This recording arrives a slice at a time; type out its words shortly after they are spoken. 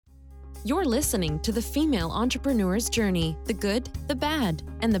You're listening to the Female Entrepreneur's Journey, the good, the bad,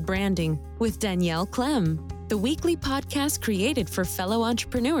 and the branding with Danielle Clem, the weekly podcast created for fellow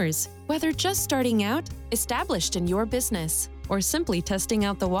entrepreneurs, whether just starting out, established in your business, or simply testing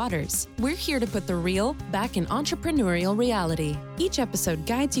out the waters. We're here to put the real back in entrepreneurial reality. Each episode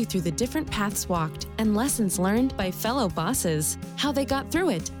guides you through the different paths walked and lessons learned by fellow bosses, how they got through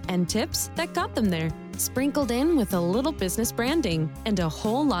it, and tips that got them there, sprinkled in with a little business branding and a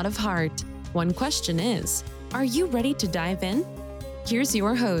whole lot of heart. One question is, are you ready to dive in? Here's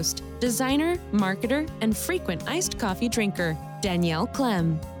your host, designer, marketer, and frequent iced coffee drinker, Danielle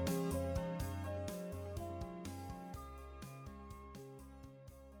Clem.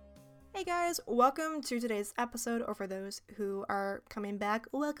 Hey guys, welcome to today's episode, or for those who are coming back,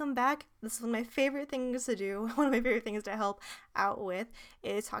 welcome back. This is one of my favorite things to do. One of my favorite things to help out with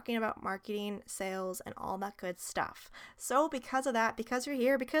is talking about marketing, sales, and all that good stuff. So because of that, because you're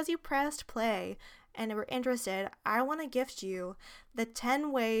here, because you pressed play and were interested, I want to gift you the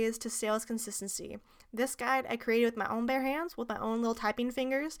 10 ways to sales consistency. This guide I created with my own bare hands, with my own little typing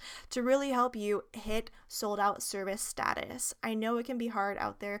fingers, to really help you hit sold out service status. I know it can be hard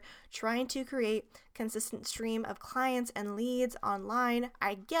out there trying to create consistent stream of clients and leads online.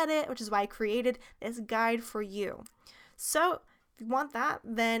 I get it, which is why I created this guide for you. So if you want that,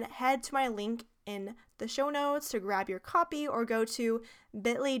 then head to my link in the show notes to grab your copy, or go to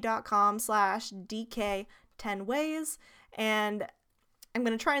bit.ly/DK10ways, and I'm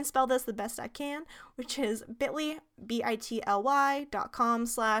going to try and spell this the best I can, which is bit.ly,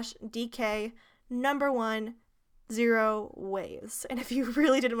 bit.ly.com/DK10ways. And if you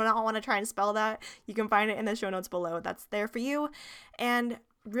really did not want to try and spell that, you can find it in the show notes below. That's there for you. And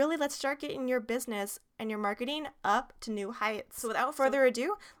really, let's start getting your business and your marketing up to new heights. So without further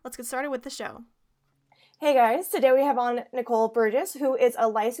ado, let's get started with the show. Hey guys, today we have on Nicole Burgess, who is a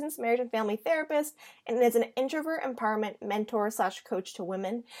licensed marriage and family therapist and is an introvert empowerment mentor/coach to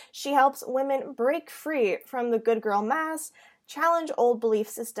women. She helps women break free from the good girl mask, challenge old belief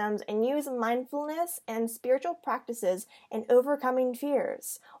systems, and use mindfulness and spiritual practices in overcoming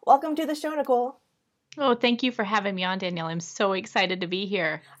fears. Welcome to the show, Nicole. Oh, thank you for having me on, Danielle. I'm so excited to be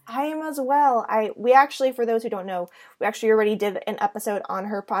here. I am as well. We actually, for those who don't know, we actually already did an episode on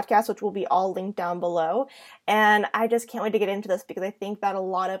her podcast, which will be all linked down below. And I just can't wait to get into this, because I think that a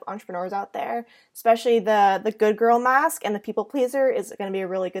lot of entrepreneurs out there, especially the good girl mask and the people pleaser, is going to be a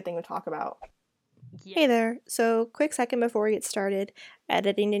really good thing to talk about. Yeah. Hey there. So quick second before we get started,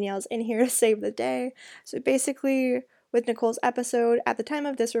 editing Danielle's in here to save the day. So basically, with Nicole's episode, at the time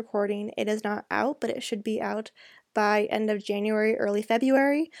of this recording, it is not out, but it should be out by end of January, early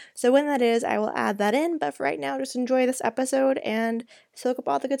February. So when that is, I will add that in. But for right now, just enjoy this episode and soak up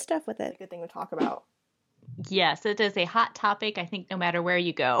all the good stuff with it. Good thing to talk about. Yes, it is a hot topic, I think, no matter where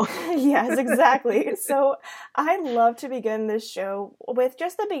you go. Yes, exactly. So I'd love to begin this show with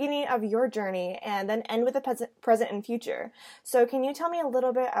just the beginning of your journey and then end with the present and future. So can you tell me a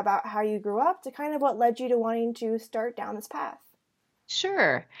little bit about how you grew up, to kind of what led you to wanting to start down this path?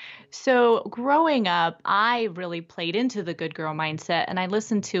 Sure. So growing up, I really played into the good girl mindset, and I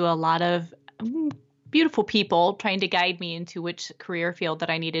listened to a lot of beautiful people trying to guide me into which career field that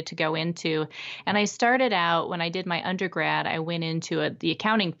I needed to go into. And I started out, when I did my undergrad, I went into the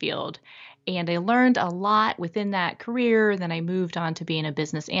accounting field, and I learned a lot within that career. Then I moved on to being a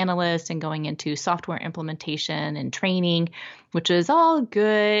business analyst and going into software implementation and training, which is all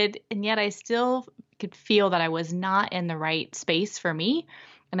good. And yet I still could feel that I was not in the right space for me.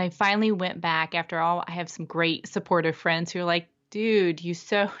 And I finally went back after all. I have some great supportive friends who are like, dude, you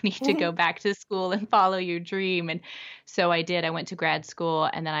so need to go back to school and follow your dream. And so I did. I went to grad school,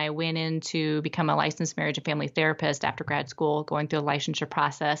 and then I went in to become a licensed marriage and family therapist after grad school, going through the licensure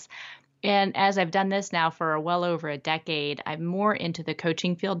process. And as I've done this now for well over a decade, I'm more into the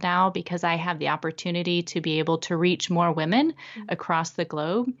coaching field now, because I have the opportunity to be able to reach more women across the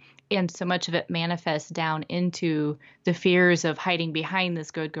globe. And so much of it manifests down into the fears of hiding behind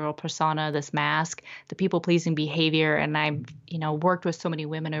this good girl persona, this mask, the people-pleasing behavior. And I've, worked with so many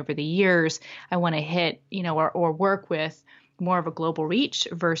women over the years. I want to hit, or work with more of a global reach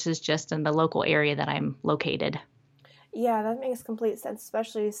versus just in the local area that I'm located. Yeah, that makes complete sense,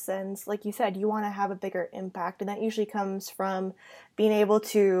 especially since, like you said, you want to have a bigger impact. And that usually comes from being able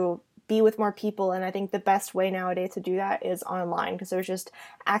to be with more people. And I think the best way nowadays to do that is online, because there's just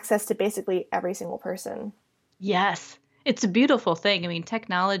access to basically every single person. Yes. It's a beautiful thing. I mean,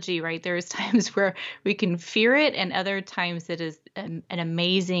 technology, right? There's times where we can fear it, and other times it is an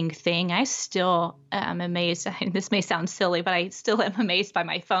amazing thing. I still am amazed. This may sound silly, but I still am amazed by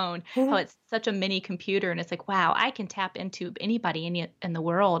my phone, how it's such a mini computer. And it's like, wow, I can tap into anybody in the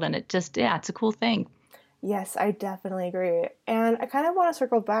world. And it just, yeah, it's a cool thing. Yes, I definitely agree. And I kind of want to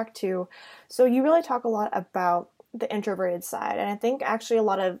circle back to, so you really talk a lot about the introverted side. And I think actually a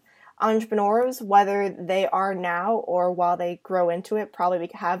lot of entrepreneurs, whether they are now or while they grow into it, probably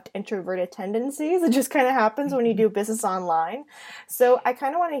have introverted tendencies. It just kind of happens when you do business online. So I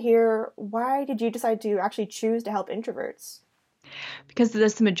kind of want to hear, why did you decide to actually choose to help introverts? Because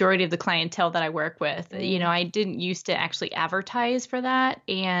that's the majority of the clientele that I work with. I didn't used to actually advertise for that.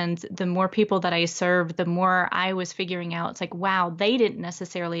 And the more people that I served, the more I was figuring out, it's like, wow, they didn't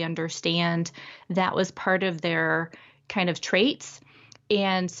necessarily understand that was part of their kind of traits.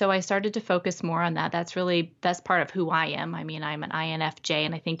 And so I started to focus more on that. That's part of who I am. I mean, I'm an INFJ,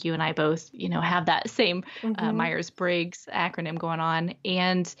 and I think you and I both, have that same Myers-Briggs acronym going on.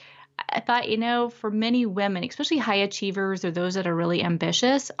 And I thought, for many women, especially high achievers or those that are really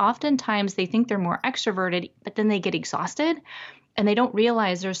ambitious, oftentimes they think they're more extroverted, but then they get exhausted and they don't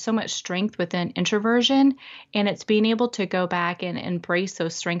realize there's so much strength within introversion. And it's being able to go back and embrace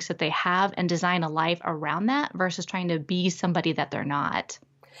those strengths that they have and design a life around that versus trying to be somebody that they're not.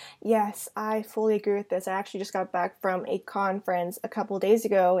 Yes, I fully agree with this. I actually just got back from a conference a couple of days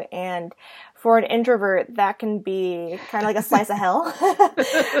ago, and for an introvert, that can be kind of like a slice of hell.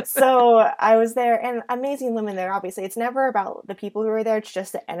 So I was there, and amazing women there, obviously. It's never about the people who are there, it's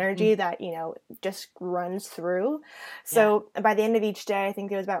just the energy that, just runs through. So by the end of each day, I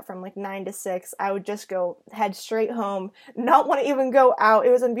think it was about from like 9 to 6, I would just go head straight home, not want to even go out.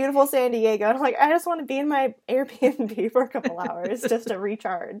 It was in beautiful San Diego, and I'm like, I just want to be in my Airbnb for a couple hours just to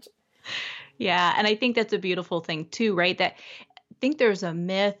recharge. Yeah. And I think that's a beautiful thing too, right? That I think there's a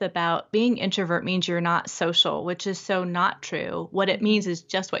myth about being introvert means you're not social, which is so not true. What it means is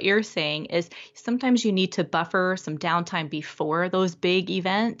just what you're saying is sometimes you need to buffer some downtime before those big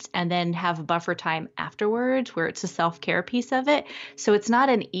events and then have buffer time afterwards where it's a self-care piece of it. So it's not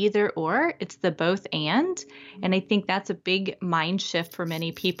an either or, it's the both and. And I think that's a big mind shift for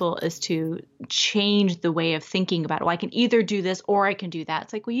many people is to change the way of thinking about, I can either do this or I can do that.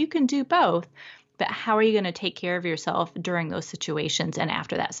 It's like, well, you can do both. But how are you going to take care of yourself during those situations and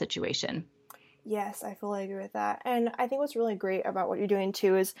after that situation? Yes, I fully agree with that. And I think what's really great about what you're doing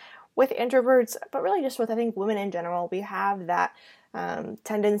too is with introverts, but really just with, I think, women in general, we have that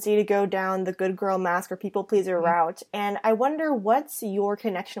tendency to go down the good girl mask or people pleaser route. And I wonder what's your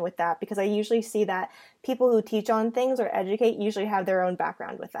connection with that? Because I usually see that people who teach on things or educate usually have their own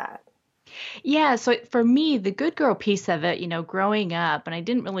background with that. Yeah, so for me, the good girl piece of it, growing up, and I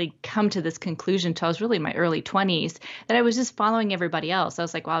didn't really come to this conclusion until I was really in my early 20s, that I was just following everybody else. I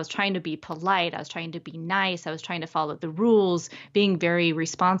was like, well, I was trying to be polite. I was trying to be nice. I was trying to follow the rules, being very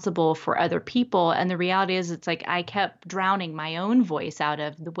responsible for other people. And the reality is, it's like I kept drowning my own voice out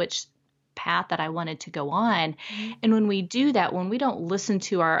of which path that I wanted to go on. And when we do that, when we don't listen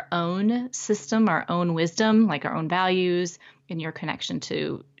to our own system, our own wisdom, like our own values and your connection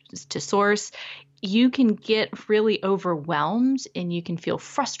to source, you can get really overwhelmed and you can feel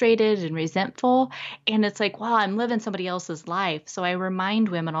frustrated and resentful. And it's like, wow, I'm living somebody else's life. So I remind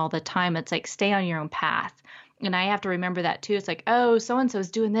women all the time, it's like, stay on your own path. And I have to remember that too. It's like, oh, so-and-so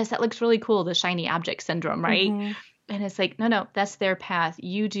is doing this. That looks really cool. The shiny object syndrome, right? And it's like, no, that's their path.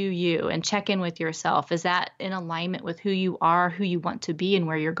 You do you, and check in with yourself. Is that in alignment with who you are, who you want to be, and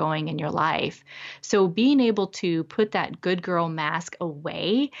where you're going in your life? So being able to put that good girl mask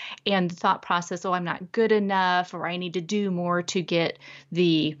away and the thought process, I'm not good enough, or I need to do more to get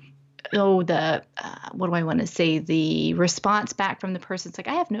what do I want to say? The response back from the person. It's like,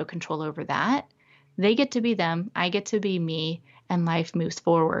 I have no control over that. They get to be them. I get to be me, and life moves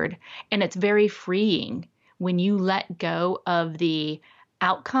forward. And it's very freeing when you let go of the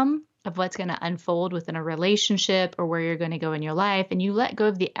outcome of what's going to unfold within a relationship or where you're going to go in your life, and you let go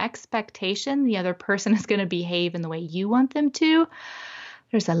of the expectation the other person is going to behave in the way you want them to,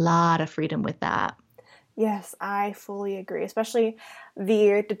 there's a lot of freedom with that. Yes, I fully agree. Especially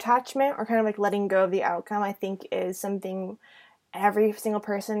the detachment or kind of like letting go of the outcome, I think is something every single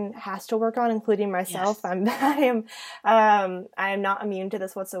person has to work on, including myself. Yes. I am not immune to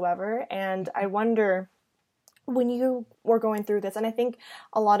this whatsoever. And I wonder, when you were going through this, and I think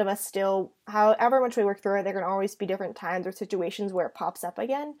a lot of us still, however much we work through it, there can always be different times or situations where it pops up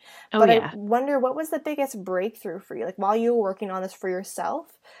again. I wonder, what was the biggest breakthrough for you? Like, while you were working on this for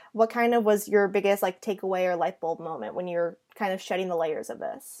yourself, what kind of was your biggest takeaway or light bulb moment when you're kind of shedding the layers of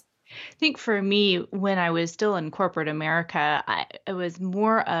this? I think for me, when I was still in corporate America, it was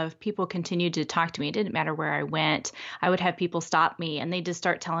more of people continued to talk to me. It didn't matter where I went. I would have people stop me and they just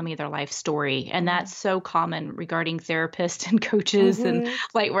start telling me their life story. And that's so common regarding therapists and coaches and Mm-hmm.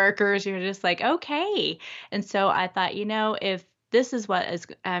 light workers. You're just like, okay. And so I thought, if this is what is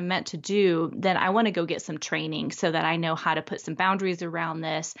meant to do, then I want to go get some training so that I know how to put some boundaries around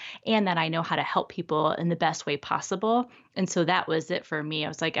this and that I know how to help people in the best way possible. And so that was it for me. I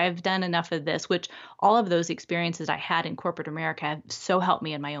was like, I've done enough of this, which all of those experiences I had in corporate America have so helped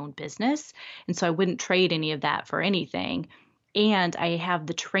me in my own business. And so I wouldn't trade any of that for anything. And I have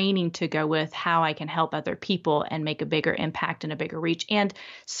the training to go with how I can help other people and make a bigger impact and a bigger reach. And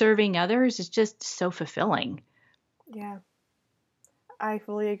serving others is just so fulfilling. Yeah, I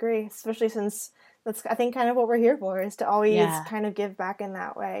fully agree, especially since that's, I think, kind of what we're here for, is to always kind of give back in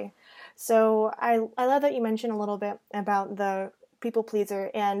that way. So I love that you mentioned a little bit about the people pleaser.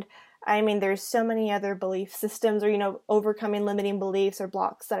 And I mean, there's so many other belief systems or, overcoming limiting beliefs or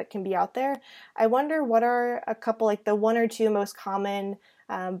blocks that can be out there. I wonder what are a couple, like the one or two most common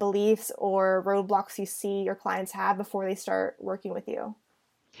beliefs or roadblocks you see your clients have before they start working with you?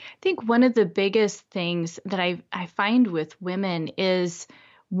 I think one of the biggest things that I find with women is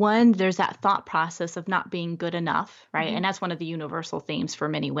one, there's that thought process of not being good enough, right? Mm-hmm. And that's one of the universal themes for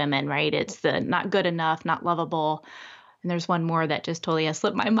many women, right? It's the not good enough, not lovable. And there's one more that just totally has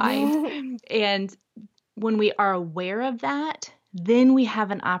slipped my mind. And when we are aware of that, then we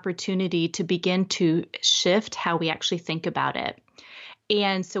have an opportunity to begin to shift how we actually think about it.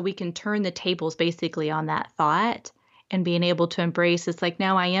 And so we can turn the tables basically on that thought and being able to embrace it's like,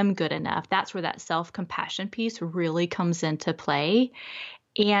 now I am good enough. That's where that self-compassion piece really comes into play.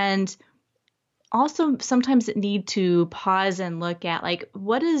 And also sometimes it need to pause and look at like,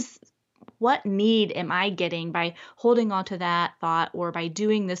 what need am I getting by holding on to that thought or by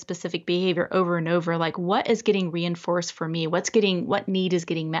doing this specific behavior over and over? Like what is getting reinforced for me? What need is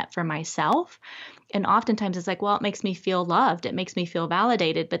getting met for myself? And oftentimes it's like, well, it makes me feel loved. It makes me feel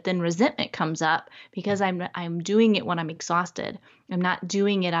validated. But then resentment comes up because I'm doing it when I'm exhausted. I'm not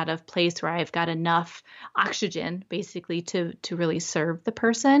doing it out of place where I've got enough oxygen basically to really serve the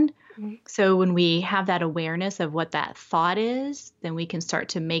person. Mm-hmm. So when we have that awareness of what that thought is, then we can start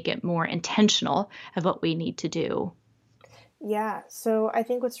to make it more intentional of what we need to do. Yeah. So I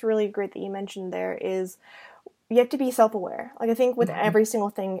think what's really great that you mentioned there is you have to be self-aware. Like I think with every single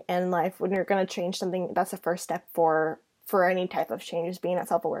thing in life, when you're going to change something, that's the first step for any type of change, is being a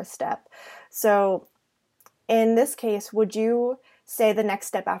self-aware step. So in this case, would you say the next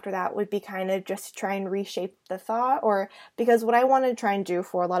step after that would be kind of just try and reshape the thought? Or because what I want to try and do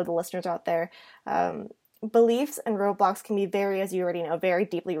for a lot of the listeners out there, beliefs and roadblocks can be very, as you already know, very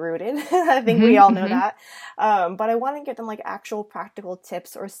deeply rooted. I think we all know that. But I want to get them like actual practical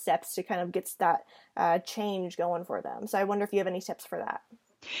tips or steps to kind of get that change going for them. So I wonder if you have any tips for that.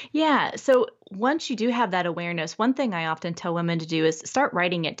 Yeah. So once you do have that awareness, one thing I often tell women to do is start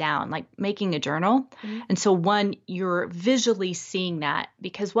writing it down, like making a journal. Mm-hmm. And so one, you're visually seeing that,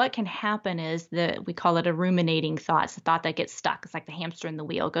 because what can happen is that we call it a ruminating thought. It's a thought that gets stuck. It's like the hamster in the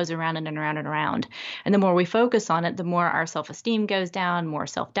wheel. It goes around and around and around. And the more we focus on it, the more our self-esteem goes down, more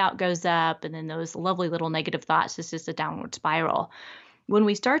self-doubt goes up. And then those lovely little negative thoughts, it's just a downward spiral. When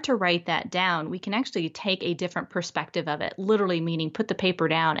we start to write that down, we can actually take a different perspective of it, literally meaning put the paper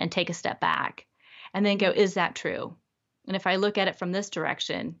down and take a step back and then go, is that true? And if I look at it from this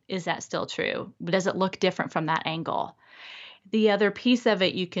direction, is that still true? Does it look different from that angle? The other piece of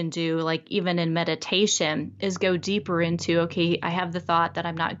it you can do, like even in meditation, is go deeper into, okay, I have the thought that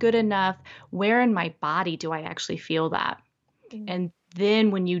I'm not good enough. Where in my body do I actually feel that? Mm-hmm. And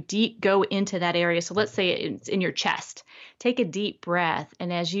then when you go into that area, so let's say it's in your chest, take a deep breath.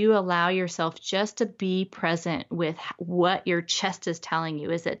 And as you allow yourself just to be present with what your chest is telling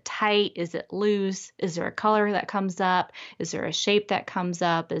you, is it tight? Is it loose? Is there a color that comes up? Is there a shape that comes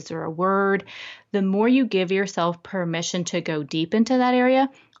up? Is there a word? The more you give yourself permission to go deep into that area,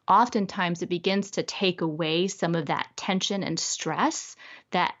 oftentimes it begins to take away some of that tension and stress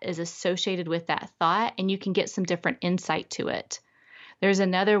that is associated with that thought, and you can get some different insight to it. There's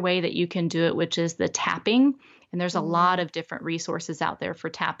another way that you can do it, which is the tapping. And there's a lot of different resources out there for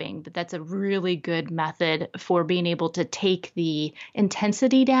tapping, but that's a really good method for being able to take the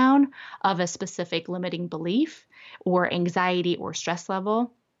intensity down of a specific limiting belief or anxiety or stress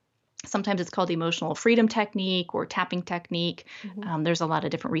level. Sometimes it's called the emotional freedom technique or tapping technique. There's a lot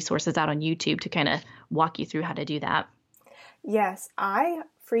of different resources out on YouTube to kind of walk you through how to do that. Yes, I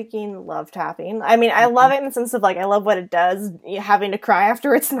freaking love tapping. I mean, I love it in the sense of like, I love what it does. Having to cry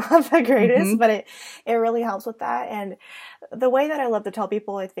after it's not the greatest, Mm-hmm. but it really helps with that. And the way that I love to tell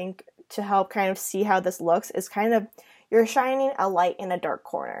people, I think, to help kind of see how this looks is kind of you're shining a light in a dark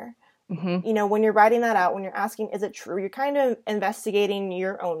corner. Mm-hmm. When you're writing that out, when you're asking, is it true? You're kind of investigating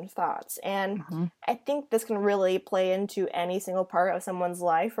your own thoughts. And Mm-hmm. I think this can really play into any single part of someone's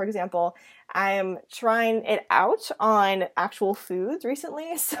life. For example, I am trying it out on actual foods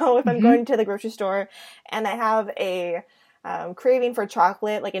recently. So if I'm Mm-hmm. going to the grocery store and I have a craving for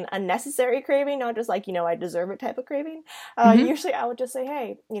chocolate, like an unnecessary craving, not just like, I deserve it type of craving. Mm-hmm. Usually I would just say,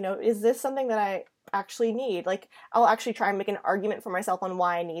 hey, is this something that I actually need? Like, I'll actually try and make an argument for myself on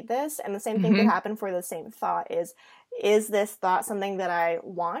why I need this. And the same thing could Mm-hmm. happen for the same thought is this thought something that I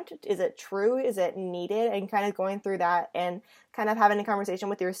want? Is it true? Is it needed? And kind of going through that and kind of having a conversation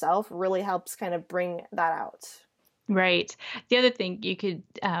with yourself really helps kind of bring that out. Right. The other thing you could,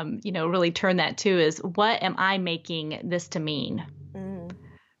 really turn that to is, what am I making this to mean? Mm.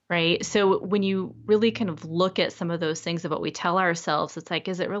 Right. So when you really kind of look at some of those things of what we tell ourselves, it's like,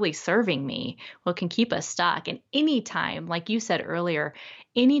 is it really serving me? Well, it can keep us stuck. And anytime, like you said earlier,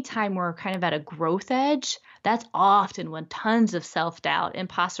 anytime we're kind of at a growth edge, that's often when tons of self-doubt,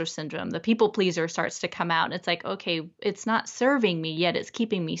 imposter syndrome, the people pleaser starts to come out. And it's like, okay, it's not serving me yet. It's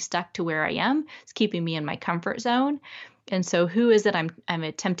keeping me stuck to where I am. It's keeping me in my comfort zone. And so who is it I'm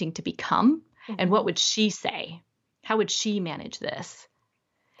attempting to become? And what would she say? How would she manage this?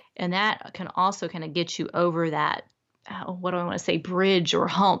 And that can also kind of get you over that, what do I want to say, bridge or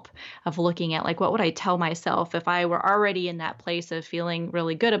hump of looking at, like, what would I tell myself if I were already in that place of feeling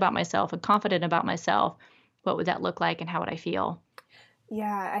really good about myself and confident about myself? What would that look like and how would I feel?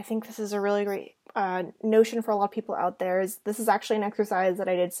 Yeah, I think this is a really great notion for a lot of people out there. This is actually an exercise that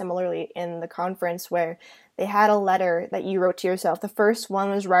I did similarly in the conference where they had a letter that you wrote to yourself. The first one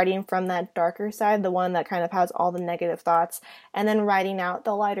was writing from that darker side, the one that kind of has all the negative thoughts, and then writing out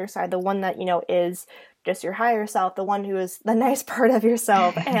the lighter side, the one that, is just your higher self, the one who is the nice part of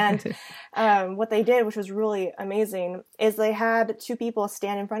yourself. And what they did, which was really amazing, is they had two people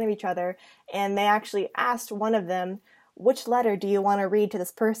stand in front of each other, and they actually asked one of them, which letter do you want to read to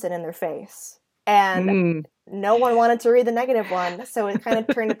this person in their face? And no one wanted to read the negative one. So it kind of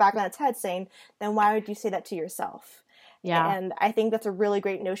turned it back on its head, saying, then why would you say that to yourself? Yeah. And I think that's a really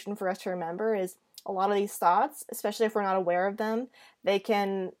great notion for us to remember is a lot of these thoughts, especially if we're not aware of them, they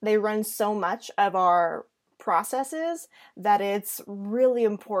run so much of our processes that it's really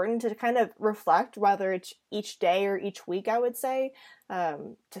important to kind of reflect, whether it's each day or each week, I would say,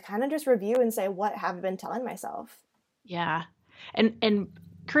 to kind of just review and say, what have I been telling myself? Yeah. And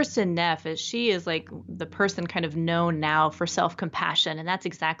Kirsten Neff she is like the person kind of known now for self-compassion. And that's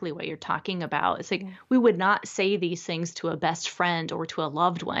exactly what you're talking about. It's like, we would not say these things to a best friend or to a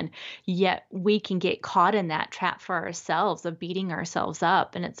loved one, yet we can get caught in that trap for ourselves of beating ourselves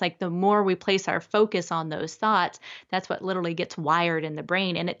up. And it's like, the more we place our focus on those thoughts, that's what literally gets wired in the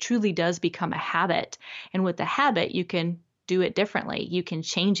brain. And it truly does become a habit. And with the habit, you can do it differently. You can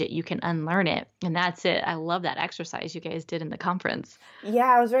change it. You can unlearn it. And that's it. I love that exercise you guys did in the conference. Yeah,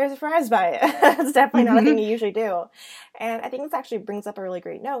 I was very surprised by it. It's definitely not a thing you usually do. And I think this actually brings up a really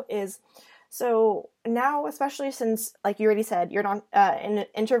great note is, so now, especially since, like you already said, you're an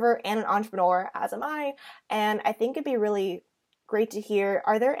introvert and an entrepreneur, as am I. And I think it'd be really great to hear,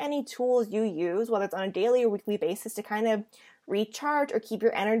 are there any tools you use, whether it's on a daily or weekly basis, to kind of recharge or keep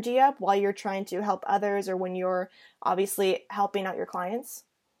your energy up while you're trying to help others or when you're obviously helping out your clients?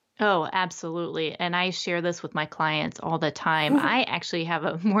 Oh, absolutely. And I share this with my clients all the time. I actually have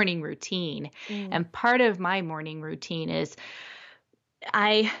a morning routine. And part of my morning routine is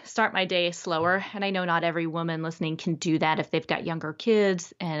I start my day slower. And I know not every woman listening can do that if they've got younger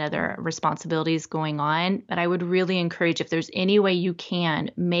kids and other responsibilities going on. But I would really encourage, if there's any way you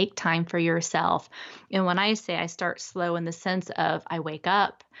can, make time for yourself. And when I say I start slow, in the sense of I wake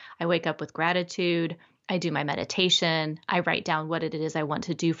up with gratitude. I do my meditation. I write down what it is I want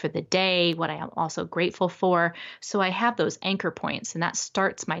to do for the day, what I am also grateful for. So I have those anchor points, and that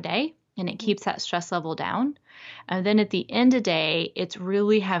starts my day, and it keeps that stress level down. And then at the end of the day, it's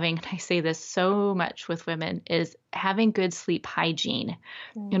really having, and I say this so much with women, is having good sleep hygiene.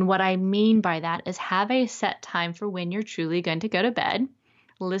 And what I mean by that is have a set time for when you're truly going to go to bed.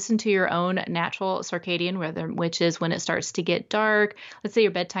 Listen to your own natural circadian rhythm, which is when it starts to get dark. Let's say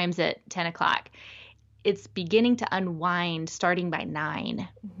your bedtime's at 10 o'clock. It's beginning to unwind starting by 9,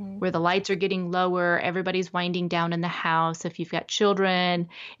 where the lights are getting lower. Everybody's winding down in the house. If you've got children,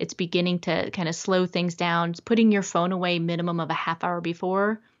 it's beginning to kind of slow things down. It's putting your phone away minimum of a half hour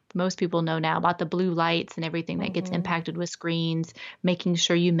before. most people know now about the blue lights and everything that gets impacted with screens, making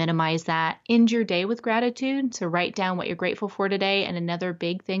sure you minimize that. End your day with gratitude. So write down what you're grateful for today. And another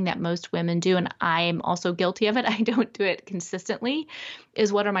big thing that most women do, and I'm also guilty of it, I don't do it consistently,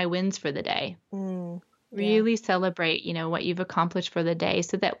 is what are my wins for the day? Really celebrate, what you've accomplished for the day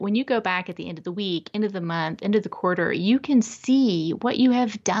so that when you go back at the end of the week, end of the month, end of the quarter, you can see what you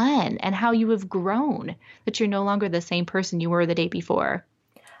have done and how you have grown, that you're no longer the same person you were the day before.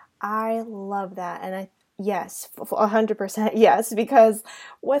 I love that. And yes, 100% yes, because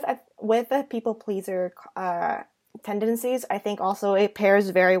with a people pleaser tendencies, I think also it pairs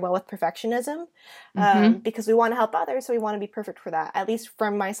very well with perfectionism, because we want to help others, so we want to be perfect for that. At least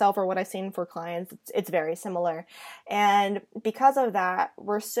from myself or what I've seen for clients, it's very similar. And because of that,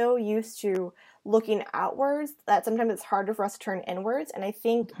 we're so used to looking outwards that sometimes it's harder for us to turn inwards. And I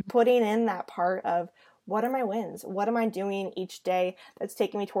think putting in that part of what are my wins? What am I doing each day that's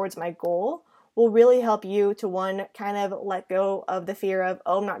taking me towards my goal will really help you to, one, kind of let go of the fear of,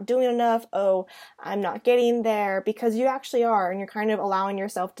 oh, I'm not doing enough, oh, I'm not getting there, because you actually are, and you're kind of allowing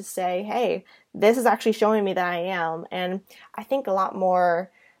yourself to say, hey, this is actually showing me that I am. And I think a lot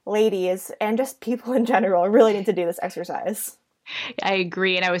more ladies and just people in general really need to do this exercise. I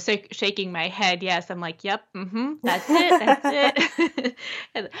agree. And I was shaking my head. Yes. I'm like, yep. That's it. That's it.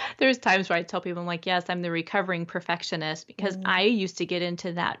 And there's times where I tell people, I'm like, yes, I'm the recovering perfectionist, because I used to get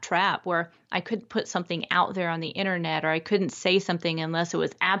into that trap where I couldn't put something out there on the internet, or I couldn't say something unless it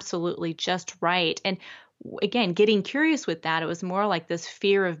was absolutely just right. And again, getting curious with that, it was more like this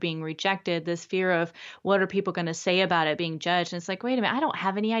fear of being rejected, this fear of what are people going to say about it, being judged. And it's like, wait a minute, I don't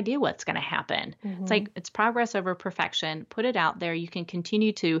have any idea what's going to happen. It's like, it's progress over perfection. Put it out there. You can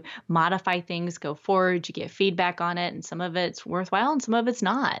continue to modify things, go forward. You get feedback on it, and some of it's worthwhile and some of it's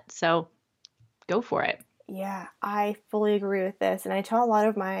not. So go for it. Yeah, I fully agree with this. And I tell a lot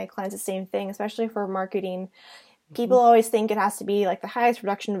of my clients the same thing, especially for marketing. People always think it has to be like the highest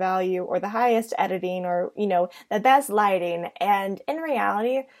production value or the highest editing or, the best lighting. And in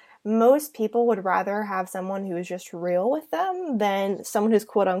reality, most people would rather have someone who is just real with them than someone who's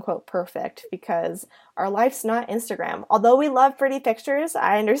quote unquote perfect, because our life's not Instagram. Although we love pretty pictures,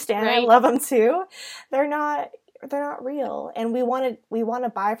 I understand. Right. I love them too. They're not real. And we want to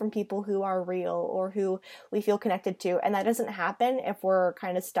buy from people who are real or who we feel connected to. And that doesn't happen if we're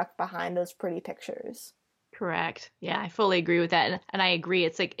kind of stuck behind those pretty pictures. Correct. Yeah, I fully agree with that. And I agree.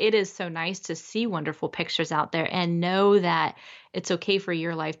 It's like, it is so nice to see wonderful pictures out there and know that it's okay for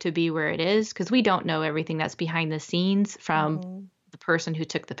your life to be where it is, because we don't know everything that's behind the scenes from the person who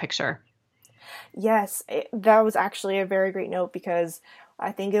took the picture. Yes, that was actually a very great note, because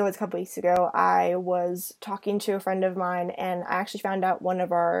I think it was a couple weeks ago, I was talking to a friend of mine, and I actually found out one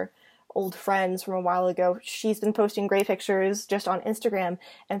of our old friends from a while ago, she's been posting great pictures just on Instagram,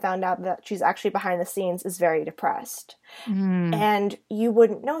 and found out that she's actually behind the scenes is very depressed. And you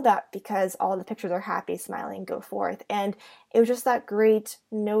wouldn't know that because all the pictures are happy, smiling, go forth. And it was just that great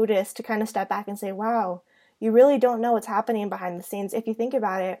notice to kind of step back and say, wow, you really don't know what's happening behind the scenes if you think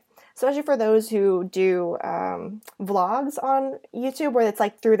about it. Especially for those who do vlogs on YouTube where it's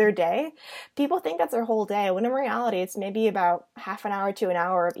like through their day. People think that's their whole day, when in reality it's maybe about half an hour to an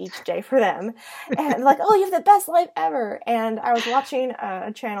hour of each day for them. And like, oh, you have the best life ever. And I was watching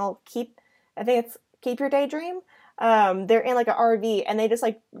a channel, Keep Your Daydream. They're in like an RV, and they just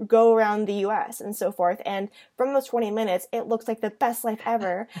like go around the US and so forth. And from those 20 minutes, it looks like the best life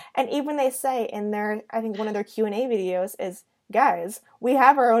ever. And even they say in their, I think one of their Q&A videos is, guys, we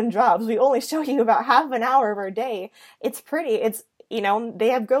have our own jobs. We only show you about half an hour of our day. It's pretty. It's, they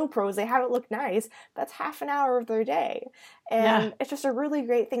have GoPros. They have it look nice. That's half an hour of their day. And it's just a really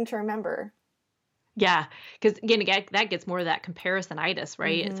great thing to remember. Yeah, because again, that gets more of that comparisonitis,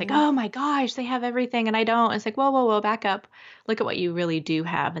 right? It's like, oh my gosh, they have everything and I don't. It's like, whoa, back up. Look at what you really do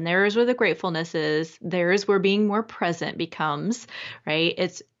have. And there's where the gratefulness is. There's where being more present becomes, right?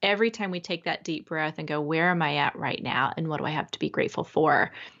 It's every time we take that deep breath and go, where am I at right now? And what do I have to be grateful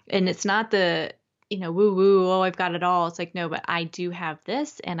for? And it's not the, woo, oh, I've got it all. It's like, no, but I do have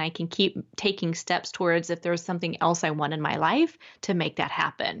this, and I can keep taking steps towards if there's something else I want in my life to make that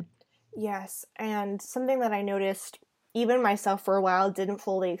happen. Yes, and something that I noticed, even myself for a while didn't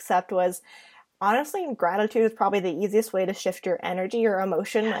fully accept, was honestly, gratitude is probably the easiest way to shift your energy or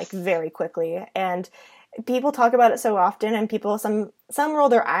emotion like very quickly. And people talk about it so often, and people some roll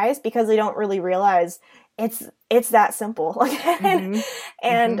their eyes because they don't really realize it's that simple.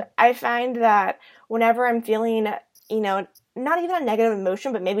 And I find that whenever I'm feeling, not even a negative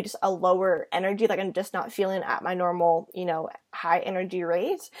emotion, but maybe just a lower energy, like I'm just not feeling at my normal, high energy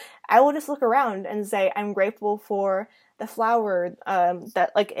rate, I will just look around and say, I'm grateful for the flower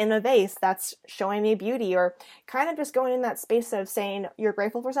that like in a vase that's showing me beauty, or kind of just going in that space of saying you're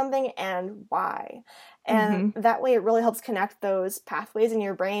grateful for something and why. And that way it really helps connect those pathways in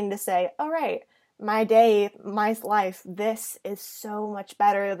your brain to say, all right, my day, my life, this is so much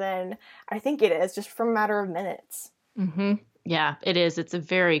better than I think it is, just from a matter of minutes. Yeah, it is. It's a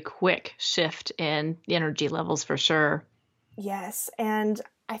very quick shift in the energy levels for sure. Yes. And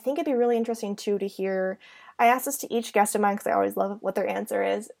I think it'd be really interesting too to hear. I ask this to each guest of mine because I always love what their answer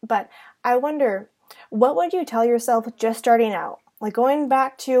is. But I wonder, what would you tell yourself just starting out? Like going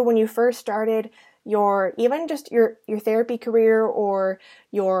back to when you first started even just your therapy career or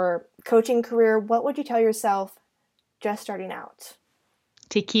your coaching career, what would you tell yourself just starting out?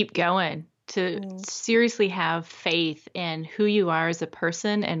 To keep going, to seriously have faith in who you are as a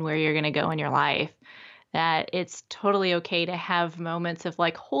person and where you're going to go in your life. That it's totally okay to have moments of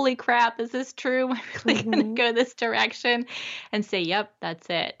like, holy crap, is this true? Am I really going to go this direction? And say, yep, that's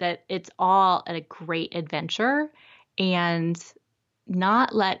it. That it's all a great adventure, and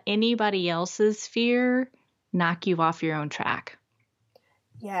not let anybody else's fear knock you off your own track.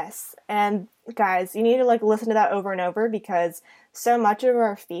 Yes. And guys, you need to like listen to that over and over, because so much of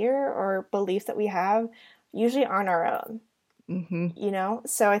our fear or beliefs that we have usually aren't our own. You know,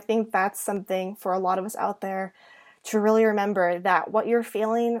 so I think that's something for a lot of us out there to really remember, that what you're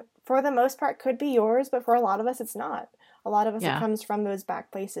feeling for the most part could be yours, but for a lot of us, it's not. A lot of us, it comes from those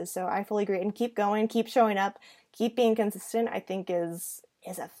back places. So I fully agree. And keep going, keep showing up, keep being consistent, I think is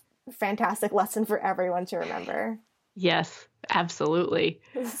a fantastic lesson for everyone to remember. Yes, absolutely.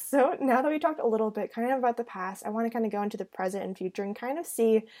 So now that we talked a little bit kind of about the past, I want to kind of go into the present and future and kind of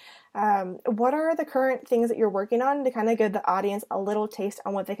see what are the current things that you're working on, to kind of give the audience a little taste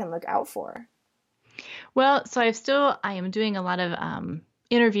on what they can look out for. Well, so I am doing a lot of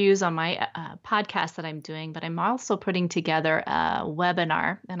interviews on my podcast that I'm doing, but I'm also putting together a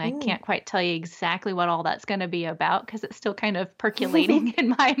webinar, and I can't quite tell you exactly what all that's going to be about because it's still kind of percolating in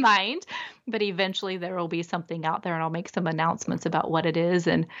my mind, but eventually there will be something out there, and I'll make some announcements about what it is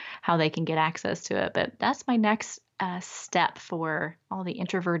and how they can get access to it. But that's my next step for all the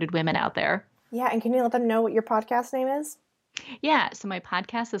introverted women out there. Yeah. And can you let them know what your podcast name is? Yeah. So my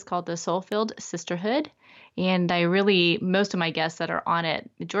podcast is called The Soul-Filled Sisterhood. And most of my guests that are on it,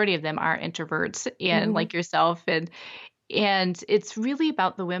 majority of them are introverts and like yourself. And it's really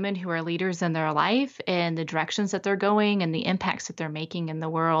about the women who are leaders in their life and the directions that they're going and the impacts that they're making in the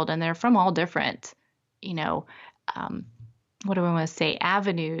world. And they're from all different, what do I want to say,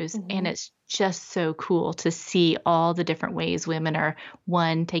 avenues. And it's just so cool to see all the different ways women are,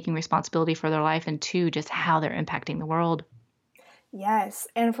 one, taking responsibility for their life, and two, just how they're impacting the world. Yes.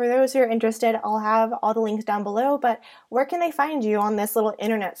 And for those who are interested, I'll have all the links down below, but where can they find you on this little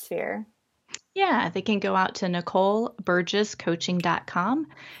internet sphere? Yeah, they can go out to NicoleBurgessCoaching.com,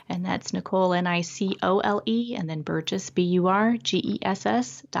 and that's Nicole, Nicole, and then Burgess,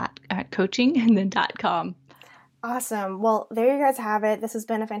 Burgess, coaching, and then .com. Awesome. Well, there you guys have it. This has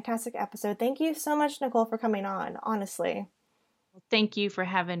been a fantastic episode. Thank you so much, Nicole, for coming on, honestly. Thank you for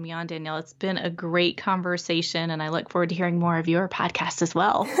having me on, Danielle. It's been a great conversation, and I look forward to hearing more of your podcast as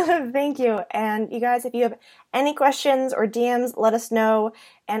well. Thank you. And you guys, if you have any questions or DMs, let us know,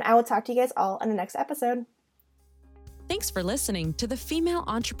 and I will talk to you guys all in the next episode. Thanks for listening to The Female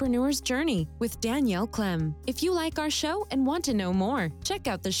Entrepreneur's Journey with Danielle Clem. If you like our show and want to know more, check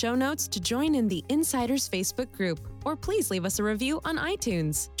out the show notes to join in the Insiders Facebook group, or please leave us a review on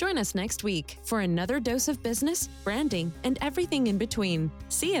iTunes. Join us next week for another dose of business, branding, and everything in between.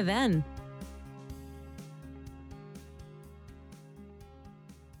 See you then.